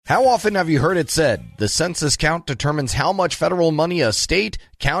How often have you heard it said, the census count determines how much federal money a state,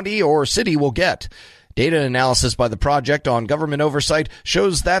 county, or city will get? Data analysis by the Project on Government Oversight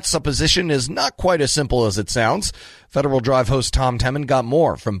shows that supposition is not quite as simple as it sounds. Federal Drive host Tom Temin got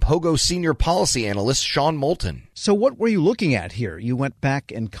more from POGO senior policy analyst Sean Moulton. So what were you looking at here? You went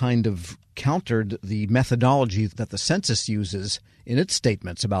back and kind of countered the methodology that the census uses in its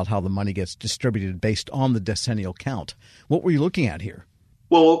statements about how the money gets distributed based on the decennial count. What were you looking at here?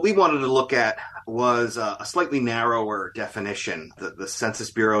 Well, what we wanted to look at was a slightly narrower definition. The Census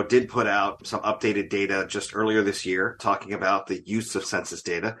Bureau did put out some updated data just earlier this year talking about the use of census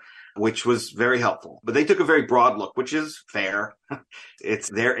data, which was very helpful. But they took a very broad look, which is fair. It's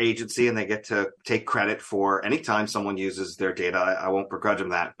their agency and they get to take credit for any time someone uses their data. I won't begrudge them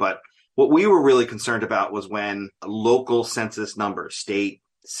that. But what we were really concerned about was when local census numbers, state,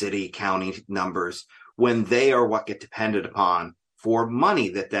 city, county numbers, when they are what get depended upon for money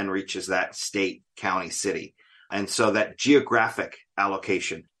that then reaches that state, county, city. And so that geographic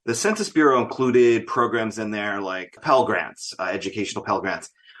allocation. The Census Bureau included programs in there like Pell Grants, educational Pell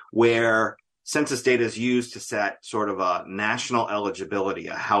Grants, where census data is used to set sort of a national eligibility,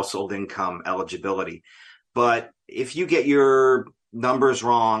 a household income eligibility. But if you get your numbers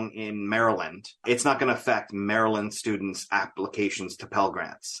wrong in Maryland, it's not going to affect Maryland students' applications to Pell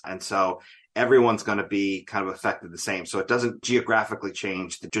Grants. And so everyone's going to be kind of affected the same. So it doesn't geographically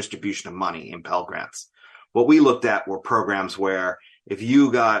change the distribution of money in Pell Grants. What we looked at were programs where if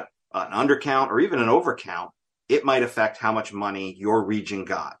you got an undercount or even an overcount, it might affect how much money your region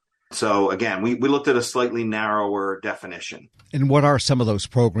got. So again, we looked at a slightly narrower definition. And what are some of those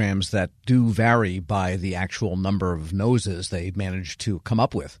programs that do vary by the actual number of noses they managed to come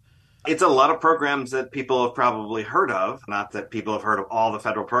up with? It's a lot of programs that people have probably heard of. Not that people have heard of all the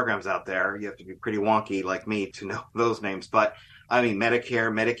federal programs out there. You have to be pretty wonky like me to know those names. But I mean,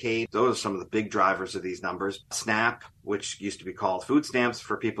 Medicare, Medicaid, those are some of the big drivers of these numbers. SNAP, which used to be called food stamps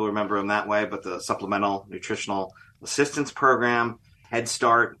for people who remember them that way, but the Supplemental Nutritional Assistance Program, Head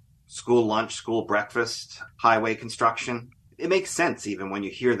Start, school lunch, school breakfast, highway construction. It makes sense even when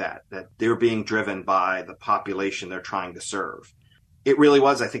you hear that they're being driven by the population they're trying to serve. It really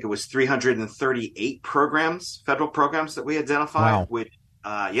was. I think it was 338 programs, federal programs that we identified, wow. Which,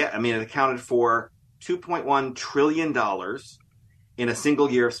 it accounted for $2.1 trillion in a single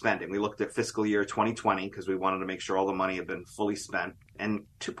year of spending. We looked at fiscal year 2020 because we wanted to make sure all the money had been fully spent, and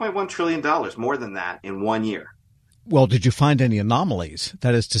 $2.1 trillion, more than that in 1 year. Well, did you find any anomalies?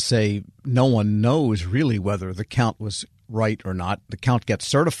 That is to say, no one knows really whether the count was right or not. The count gets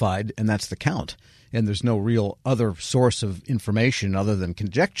certified, and that's the count. And there's no real other source of information other than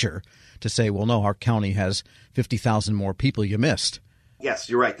conjecture to say, well, no, our county has 50,000 more people you missed. Yes,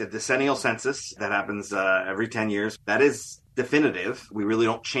 you're right. The decennial census that happens every 10 years, that is definitive. We really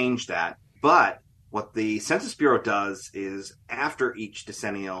don't change that. But what the Census Bureau does is after each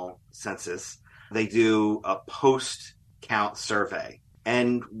decennial census, they do a post-count survey.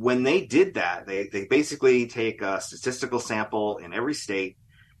 And when they did that, they basically take a statistical sample in every state,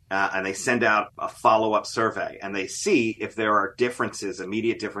 and they send out a follow-up survey, and they see if there are differences,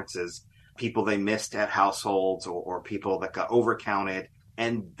 immediate differences, people they missed at households or people that got overcounted.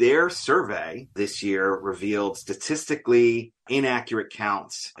 And their survey this year revealed statistically inaccurate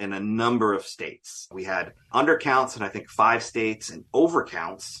counts in a number of states. We had undercounts in, I think, 5 states and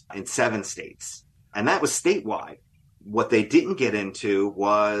overcounts in 7 states. And that was statewide. What they didn't get into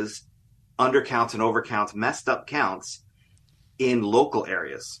was undercounts and overcounts, messed up counts in local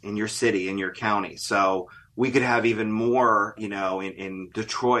areas, in your city, in your county. So we could have even more, in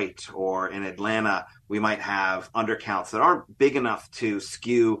Detroit or in Atlanta, we might have undercounts that aren't big enough to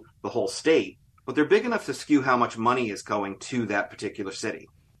skew the whole state, but they're big enough to skew how much money is going to that particular city.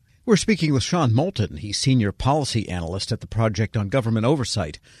 We're speaking with Sean Moulton. He's senior policy analyst at the Project on Government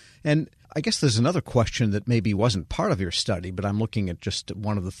Oversight. And I guess there's another question that maybe wasn't part of your study, but I'm looking at just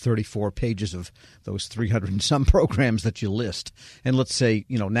one of the 34 pages of those 300 and some programs that you list. And let's say,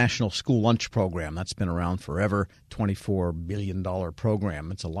 National School Lunch Program, that's been around forever, $24 billion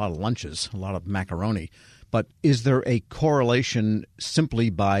program. It's a lot of lunches, a lot of macaroni. But is there a correlation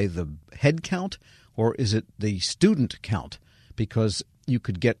simply by the head count, or is it the student count? Because you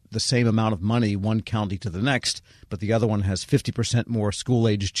could get the same amount of money one county to the next, but the other one has 50% more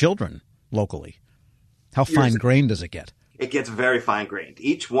school-aged children locally. How fine-grained does it get? It gets very fine-grained.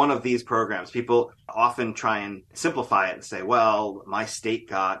 Each one of these programs, people often try and simplify it and say, well, my state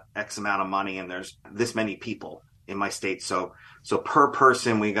got X amount of money and there's this many people in my state. So per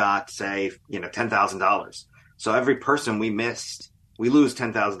person, we got, say, $10,000. So every person we missed, we lose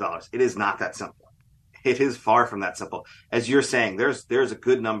 $10,000. It is not that simple. It is far from that simple. As you're saying, there's a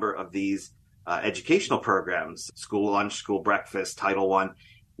good number of these educational programs, school lunch, school breakfast, Title I.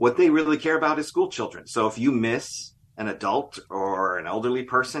 What they really care about is school children. So if you miss an adult or an elderly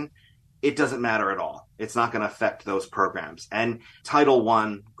person, it doesn't matter at all. It's not going to affect those programs. And Title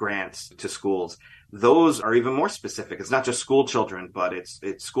I grants to schools, those are even more specific. It's not just school children, but it's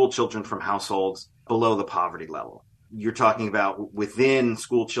school children from households below the poverty level. You're talking about within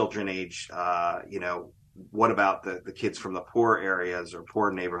school children age, what about the kids from the poor areas or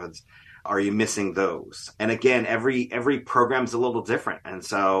poor neighborhoods? Are you missing those? And again, every program's a little different. And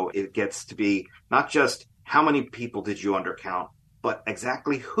so it gets to be not just how many people did you undercount, but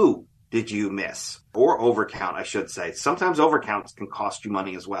exactly who did you miss, or overcount, I should say. Sometimes overcounts can cost you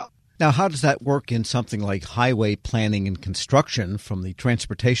money as well. Now, how does that work in something like highway planning and construction from the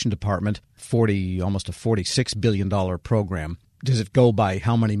Transportation Department, almost a $46 billion program? Does it go by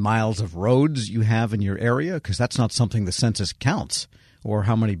how many miles of roads you have in your area? Because that's not something the census counts. Or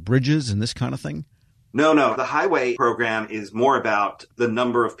how many bridges and this kind of thing? No. The highway program is more about the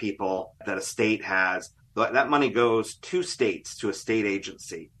number of people that a state has. That money goes to states, to a state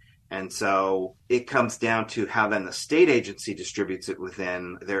agency. And so it comes down to how then the state agency distributes it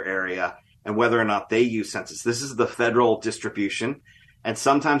within their area and whether or not they use census. This is the federal distribution. And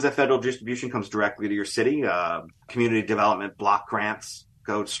sometimes that federal distribution comes directly to your city. Community development block grants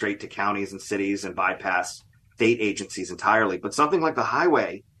go straight to counties and cities and bypass state agencies entirely. But something like the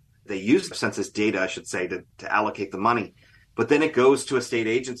highway, they use the census data, I should say, to allocate the money. But then it goes to a state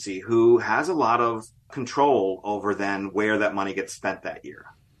agency who has a lot of control over then where that money gets spent that year.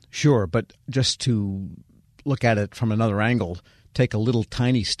 Sure, but just to look at it from another angle, take a little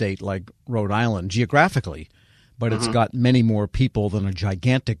tiny state like Rhode Island geographically, but it's got many more people than a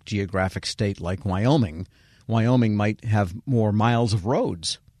gigantic geographic state like Wyoming. Wyoming might have more miles of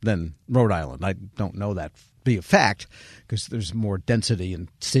roads than Rhode Island. I don't know that be a fact because there's more density in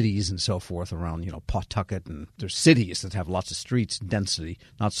cities and so forth around, Pawtucket, and there's cities that have lots of streets and density,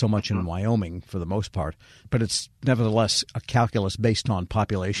 not so much in Wyoming for the most part, but it's nevertheless a calculus based on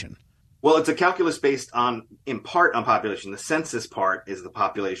population. Well, it's a calculus based in part on population. The census part is the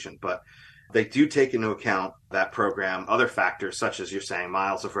population, but they do take into account that program, other factors such as you're saying,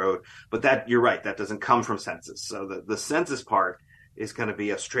 miles of road, but that you're right, that doesn't come from census. So the census part is going to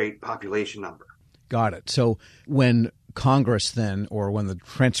be a straight population number. Got it. So when Congress then, or when the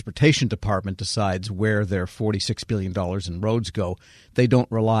Transportation Department decides where their $46 billion in roads go, they don't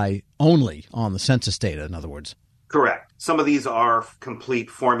rely only on the census data, in other words. Correct. Some of these are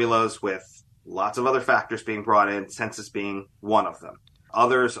complete formulas with lots of other factors being brought in, census being one of them.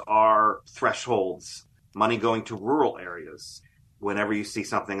 Others are thresholds, money going to rural areas. Whenever you see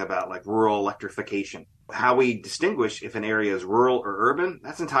something about like rural electrification, how we distinguish if an area is rural or urban,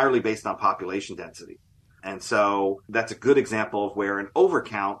 that's entirely based on population density. And so that's a good example of where an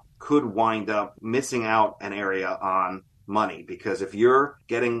overcount could wind up missing out an area on money. Because if you're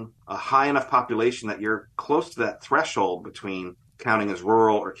getting a high enough population that you're close to that threshold between counting as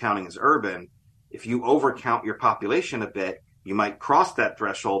rural or counting as urban, if you overcount your population a bit, you might cross that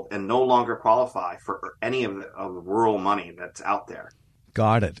threshold and no longer qualify for any of the rural money that's out there.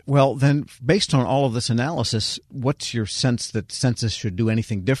 Got it. Well, then, based on all of this analysis, what's your sense that census should do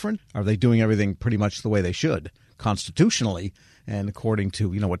anything different? Are they doing everything pretty much the way they should, constitutionally, and according to,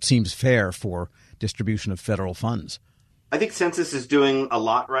 what seems fair for distribution of federal funds? I think census is doing a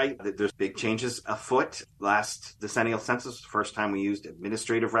lot right. There's big changes afoot. Last decennial census, the first time we used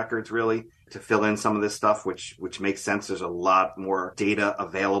administrative records, really, to fill in some of this stuff, which makes sense. There's a lot more data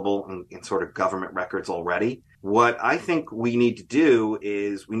available in sort of government records already. What I think we need to do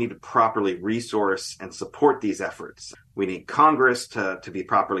is we need to properly resource and support these efforts. We need Congress to be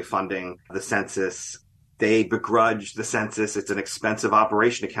properly funding the census. They begrudge the census. It's an expensive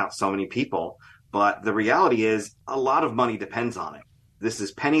operation to count so many people. But the reality is a lot of money depends on it. This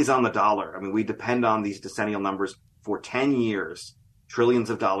is pennies on the dollar. I mean, we depend on these decennial numbers for 10 years, trillions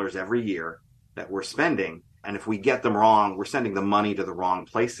of dollars every year that we're spending. And if we get them wrong, we're sending the money to the wrong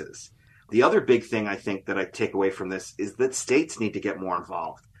places. The other big thing I think that I take away from this is that states need to get more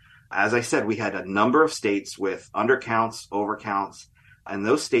involved. As I said, we had a number of states with undercounts, overcounts, and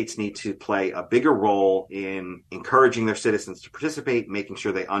those states need to play a bigger role in encouraging their citizens to participate, making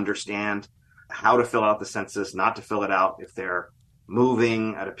sure they understand how to fill out the census, not to fill it out if they're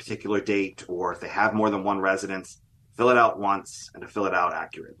moving at a particular date or if they have more than one residence. Fill it out once and to fill it out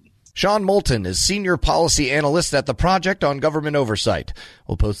accurately. Sean Moulton is Senior Policy Analyst at the Project on Government Oversight.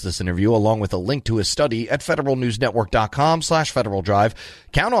 We'll post this interview along with a link to his study at federalnewsnetwork.com/Federal Drive.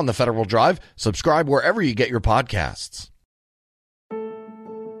 Count on the Federal Drive. Subscribe wherever you get your podcasts.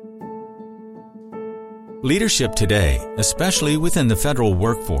 Leadership today, especially within the federal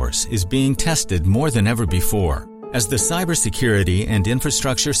workforce, is being tested more than ever before. As the Cybersecurity and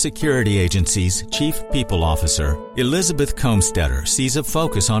Infrastructure Security Agency's Chief People Officer, Elizabeth Comstetter sees a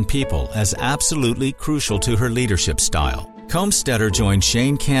focus on people as absolutely crucial to her leadership style. Comstetter joined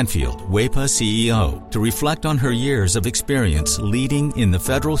Shane Canfield, WEPA CEO, to reflect on her years of experience leading in the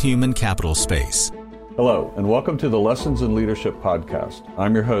federal human capital space. Hello, and welcome to the Lessons in Leadership podcast.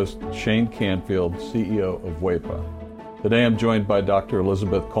 I'm your host, Shane Canfield, CEO of WEPA. Today I'm joined by Dr.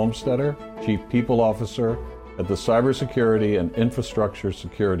 Elizabeth Comstetter, Chief People Officer at the Cybersecurity and Infrastructure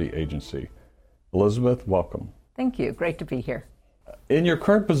Security Agency. Elizabeth, welcome. Thank you. Great to be here. In your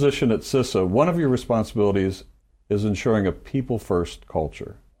current position at CISA, one of your responsibilities is ensuring a people-first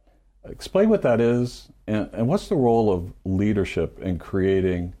culture. Explain what that is, and what's the role of leadership in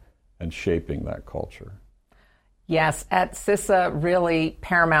creating and shaping that culture? Yes, at CISA, really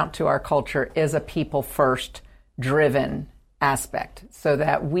paramount to our culture is a people-first driven aspect, so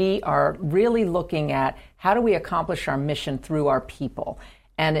that we are really looking at how do we accomplish our mission through our people.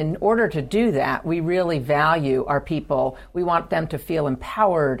 And in order to do that, we really value our people. We want them to feel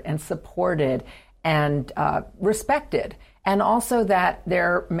empowered and supported and respected, and also that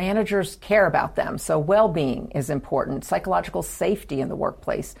their managers care about them. So well-being is important. Psychological safety in the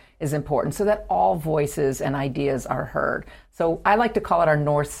workplace is important, so that all voices and ideas are heard. So I like to call it our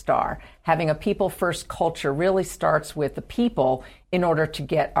North Star. Having a people-first culture really starts with the people in order to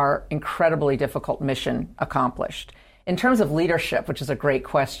get our incredibly difficult mission accomplished. In terms of leadership, which is a great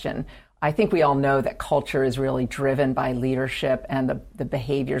question, I think we all know that culture is really driven by leadership and the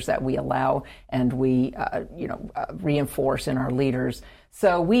behaviors that we allow and we reinforce in our leaders.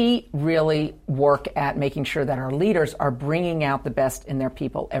 So we really work at making sure that our leaders are bringing out the best in their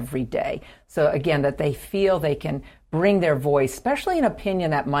people every day. So again, that they feel they can bring their voice, especially an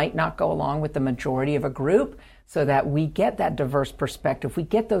opinion that might not go along with the majority of a group, so that we get that diverse perspective. We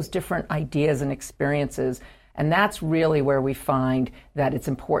get those different ideas and experiences. And that's really where we find that it's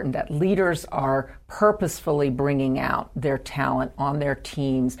important that leaders are purposefully bringing out their talent on their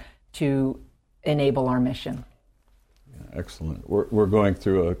teams to enable our mission. Yeah, excellent. We're going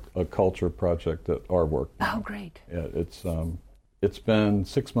through a culture project at our work. Oh, great. Yeah, it's been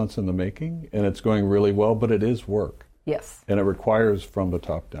 6 months in the making, and it's going really well, but it is work. Yes. And it requires from the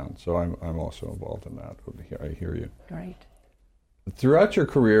top down. So I'm also involved in that. I hear you. Great. Throughout your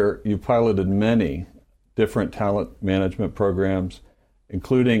career, you've piloted many different talent management programs,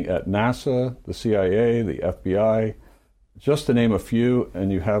 including at NASA, the CIA, the FBI, just to name a few,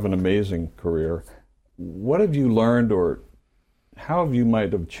 and you have an amazing career. What have you learned, or how have you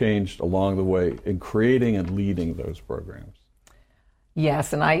might have changed along the way in creating and leading those programs?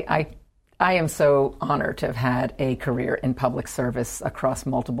 Yes, and I am so honored to have had a career in public service across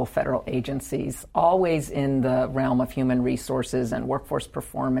multiple federal agencies, always in the realm of human resources and workforce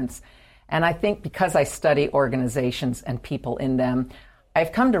performance. And I think because I study organizations and people in them,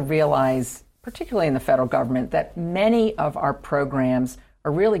 I've come to realize, particularly in the federal government, that many of our programs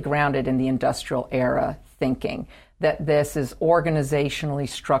are really grounded in the industrial era thinking, that this is organizationally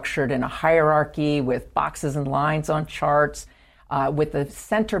structured in a hierarchy with boxes and lines on charts, with the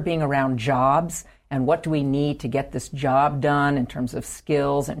center being around jobs and what do we need to get this job done in terms of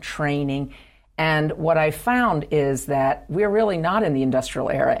skills and training. And what I found is that we're really not in the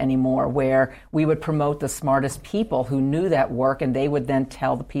industrial era anymore, where we would promote the smartest people who knew that work, and they would then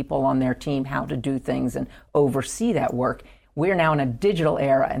tell the people on their team how to do things and oversee that work. We're now in a digital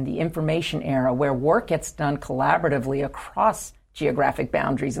era and the information era, where work gets done collaboratively across geographic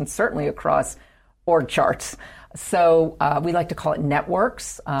boundaries and certainly across org charts. So we like to call it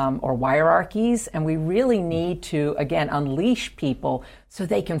networks or hierarchies, and we really need to, again, unleash people so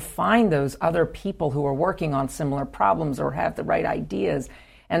they can find those other people who are working on similar problems or have the right ideas.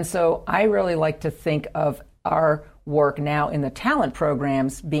 And so I really like to think of our work now in the talent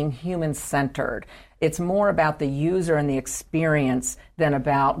programs being human-centered. It's more about the user and the experience than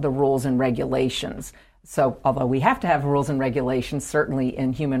about the rules and regulations. So although we have to have rules and regulations, certainly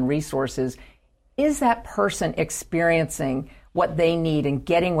in human resources, is that person experiencing what they need and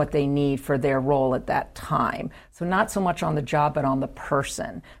getting what they need for their role at that time? So not so much on the job, but on the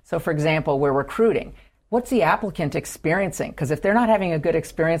person. So for example, we're recruiting. What's the applicant experiencing? Because if they're not having a good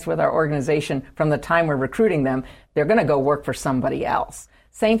experience with our organization from the time we're recruiting them, they're going to go work for somebody else.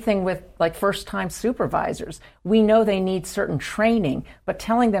 Same thing with like first-time supervisors. We know they need certain training, but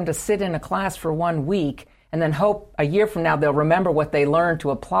telling them to sit in a class for 1 week and then hope a year from now they'll remember what they learned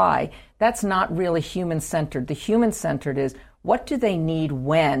to apply, that's not really human-centered. The human-centered is, what do they need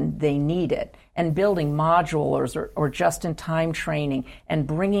when they need it, and building modules or just-in-time training and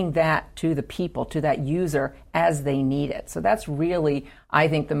bringing that to the people, to that user as they need it. So that's really, I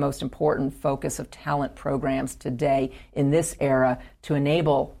think, the most important focus of talent programs today in this era to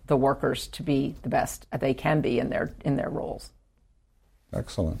enable the workers to be the best they can be in their roles.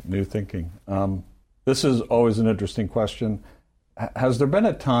 Excellent. New thinking. This is always an interesting question. Has there been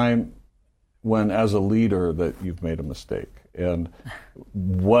a time when, as a leader, that you've made a mistake? And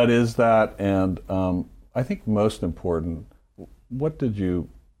what is that? And I think most important, what did you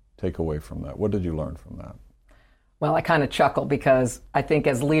take away from that? What did you learn from that? Well, I kind of chuckle because I think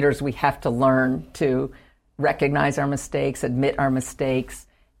as leaders we have to learn to recognize our mistakes, admit our mistakes,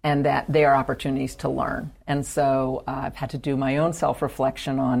 and that they are opportunities to learn. And so I've had to do my own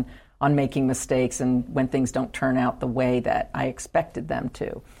self-reflection on making mistakes and when things don't turn out the way that I expected them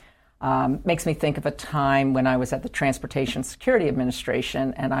to. Makes me think of a time when I was at the Transportation Security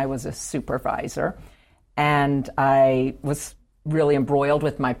Administration and I was a supervisor, and I was really embroiled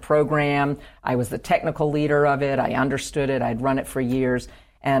with my program. I was the technical leader of it. I understood it. I'd run it for years,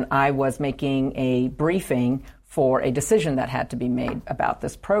 and I was making a briefing for a decision that had to be made about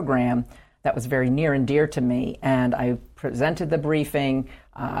this program that was very near and dear to me. And I presented the briefing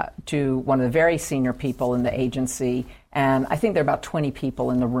to one of the very senior people in the agency, and I think there are about 20 people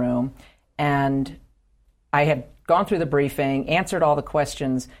in the room. And I had gone through the briefing, answered all the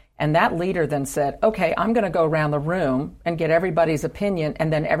questions, and that leader then said, okay, I'm going to go around the room and get everybody's opinion,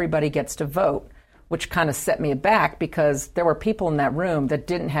 and then everybody gets to vote, which kind of set me aback because there were people in that room that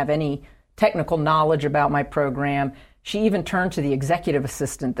didn't have any technical knowledge about my program. She even turned to the executive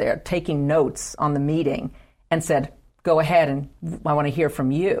assistant there, taking notes on the meeting, and said, go ahead, and I want to hear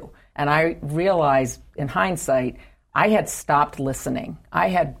from you. And I realized, in hindsight, I had stopped listening. I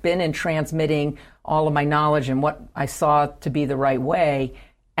had been in transmitting all of my knowledge and what I saw to be the right way,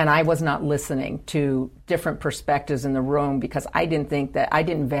 and I was not listening to different perspectives in the room because I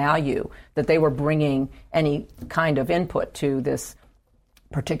didn't value that they were bringing any kind of input to this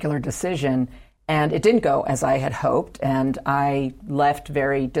particular decision. And it didn't go as I had hoped, and I left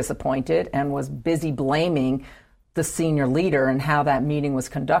very disappointed and was busy blaming the senior leader and how that meeting was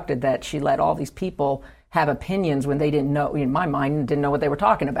conducted, that she let all these people have opinions when they didn't know, in my mind, didn't know what they were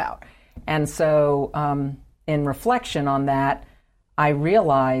talking about. And so in reflection on that, I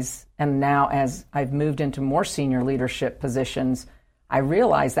realize, and now as I've moved into more senior leadership positions, I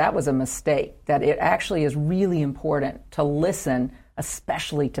realize that was a mistake, that it actually is really important to listen,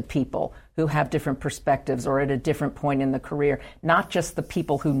 especially to people who have different perspectives or at a different point in the career, not just the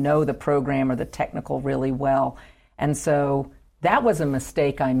people who know the program or the technical really well. And so that was a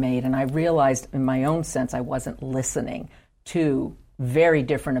mistake I made, and I realized in my own sense I wasn't listening to very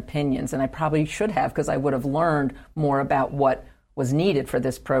different opinions, and I probably should have, because I would have learned more about what was needed for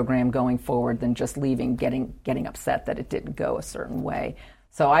this program going forward than just leaving getting upset that it didn't go a certain way.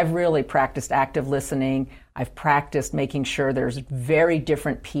 So I've really practiced active listening. I've practiced making sure there's very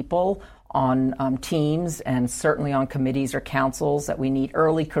different people on teams and certainly on committees or councils, that we need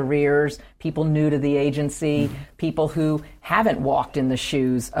early careers, people new to the agency, people who haven't walked in the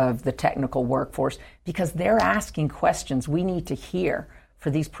shoes of the technical workforce, because they're asking questions we need to hear for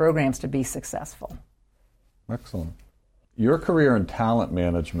these programs to be successful. Excellent. Your career in talent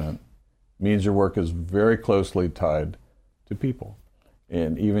management means your work is very closely tied to people.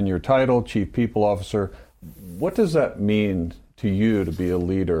 And even your title, Chief People Officer, what does that mean to you to be a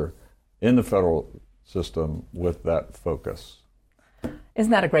leader in the federal system with that focus?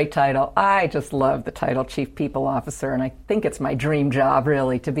 Isn't that a great title? I just love the title Chief People Officer, and I think it's my dream job,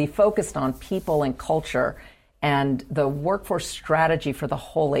 really, to be focused on people and culture and the workforce strategy for the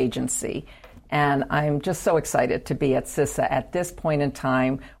whole agency. And I'm just so excited to be at CISA at this point in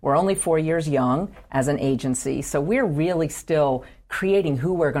time. We're only 4 years young as an agency, so we're really still creating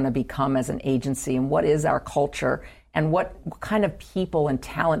who we're going to become as an agency and what is our culture and what kind of people and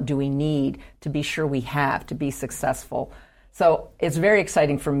talent do we need to be sure we have to be successful. So it's very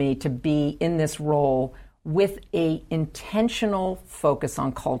exciting for me to be in this role with a intentional focus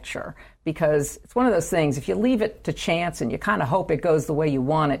on culture, because it's one of those things, if you leave it to chance and you kind of hope it goes the way you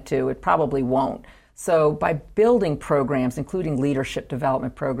want it to, it probably won't. So by building programs, including leadership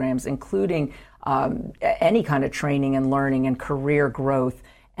development programs, including any kind of training and learning and career growth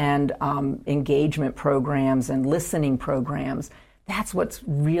and engagement programs and listening programs, that's what's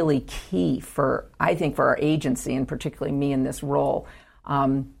really key for, I think, for our agency and particularly me in this role.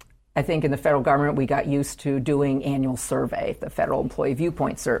 I think in the federal government, we got used to doing annual survey, the Federal Employee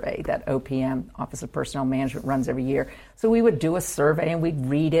Viewpoint Survey that OPM, Office of Personnel Management, runs every year. So we would do a survey and we'd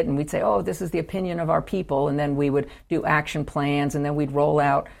read it and we'd say, oh, this is the opinion of our people. And then we would do action plans and then we'd roll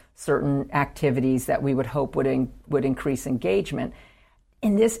out certain activities that we would hope would increase engagement.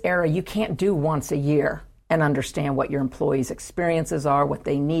 In this era, you can't do once a year and understand what your employees' experiences are, what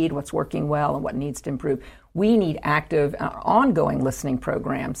they need, what's working well, and what needs to improve. We need active, ongoing listening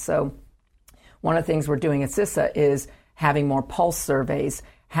programs. So one of the things we're doing at CISA is having more pulse surveys,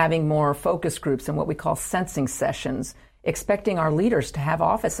 having more focus groups and what we call sensing sessions, expecting our leaders to have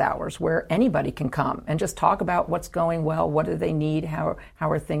office hours where anybody can come and just talk about what's going well, what do they need, how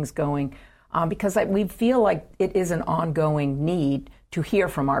are things going, because we feel like it is an ongoing need to hear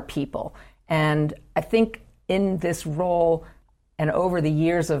from our people. And I think in this role and over the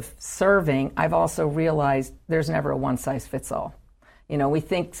years of serving, I've also realized there's never a one-size-fits-all. You know, we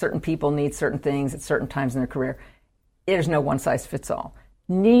think certain people need certain things at certain times in their career. There's no one-size-fits-all.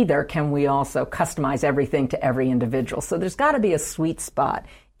 Neither can we also customize everything to every individual. So there's got to be a sweet spot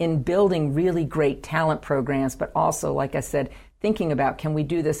in building really great talent programs, but also, like I said, thinking about, can we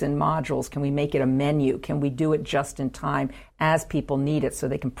do this in modules? Can we make it a menu? Can we do it just in time as people need it so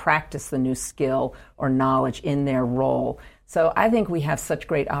they can practice the new skill or knowledge in their role? So I think we have such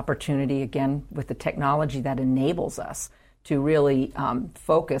great opportunity, again, with the technology that enables us to really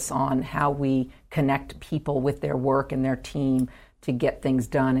focus on how we connect people with their work and their team to get things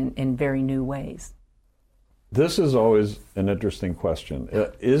done in very new ways. This is always an interesting question.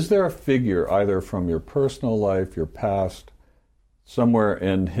 Is there a figure, either from your personal life, your past, somewhere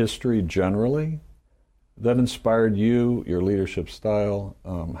in history generally, that inspired you, your leadership style,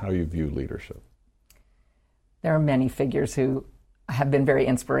 how you view leadership? There are many figures who have been very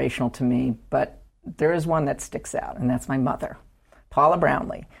inspirational to me, but there is one that sticks out, and that's my mother, Paula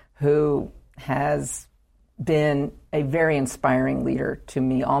Brownlee, who has been a very inspiring leader to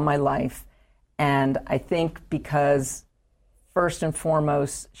me all my life. And I think because, first and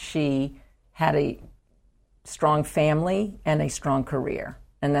foremost, she had a strong family and a strong career.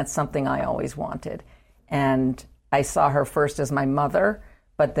 And that's something I always wanted. And I saw her first as my mother,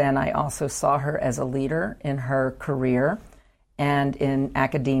 but then I also saw her as a leader in her career and in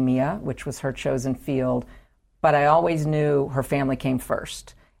academia, which was her chosen field. But I always knew her family came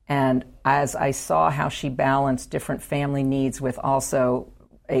first. And as I saw how she balanced different family needs with also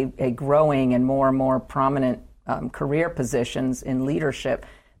a growing and more prominent career positions in leadership,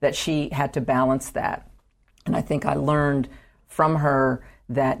 that she had to balance that. And I think I learned from her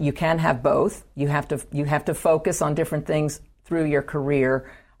that you can have both. You have to focus on different things through your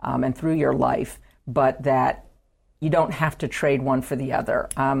career and through your life, but that you don't have to trade one for the other.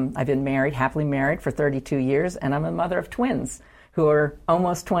 I've been happily married for 32 years, and I'm a mother of twins who are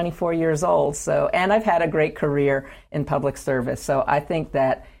almost 24 years old. And I've had a great career in public service. So I think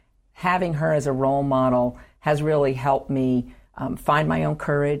that having her as a role model has really helped me find my own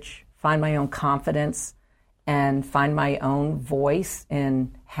courage, find my own confidence, and find my own voice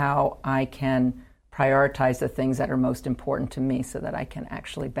in how I can prioritize the things that are most important to me so that I can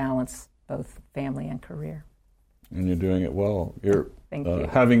actually balance both family and career. And you're doing it well. Thank you.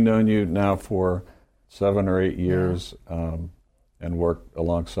 Having known you now for 7 or 8 years and worked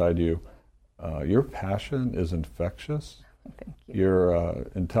alongside you, your passion is infectious. Thank you. Your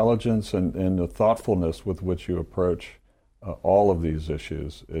intelligence and the thoughtfulness with which you approach all of these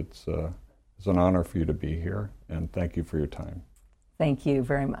issues, it's an honor for you to be here, and thank you for your time. Thank you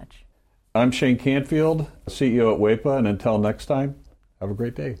very much. I'm Shane Canfield, CEO at WEPA, and until next time, have a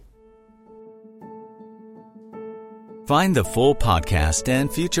great day. Find the full podcast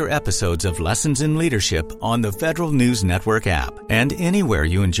and future episodes of Lessons in Leadership on the Federal News Network app and anywhere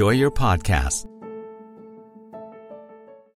you enjoy your podcasts.